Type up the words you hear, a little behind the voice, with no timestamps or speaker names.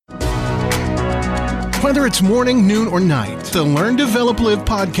Whether it's morning, noon, or night, the Learn, Develop, Live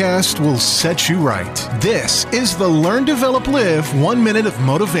podcast will set you right. This is the Learn, Develop, Live 1 Minute of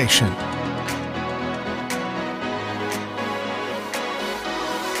Motivation.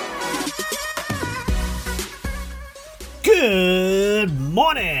 Good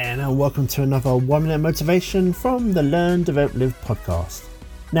morning and welcome to another 1 Minute Motivation from the Learn, Develop, Live podcast.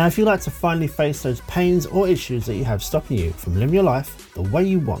 Now, if you'd like to finally face those pains or issues that you have stopping you from living your life the way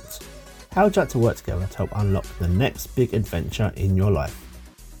you want, how would you like to work together to help unlock the next big adventure in your life?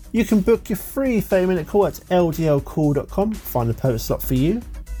 You can book your free 30-minute call at ldlcall.com, find the perfect slot for you,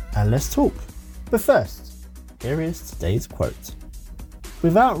 and let's talk. But first, here is today's quote.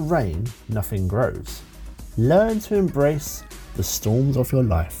 Without rain, nothing grows. Learn to embrace the storms of your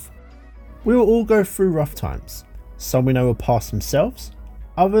life. We will all go through rough times. Some we know will pass themselves,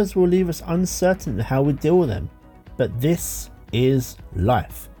 others will leave us uncertain in how we deal with them. But this is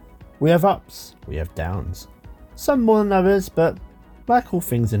life. We have ups, we have downs. Some more than others, but like all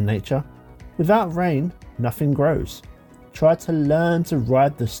things in nature, without rain, nothing grows. Try to learn to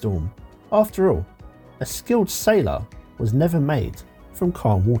ride the storm. After all, a skilled sailor was never made from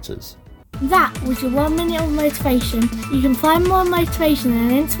calm waters. That was your 1 minute of motivation. You can find more motivation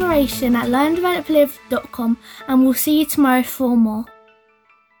and inspiration at learndeveloplive.com, and we'll see you tomorrow for more.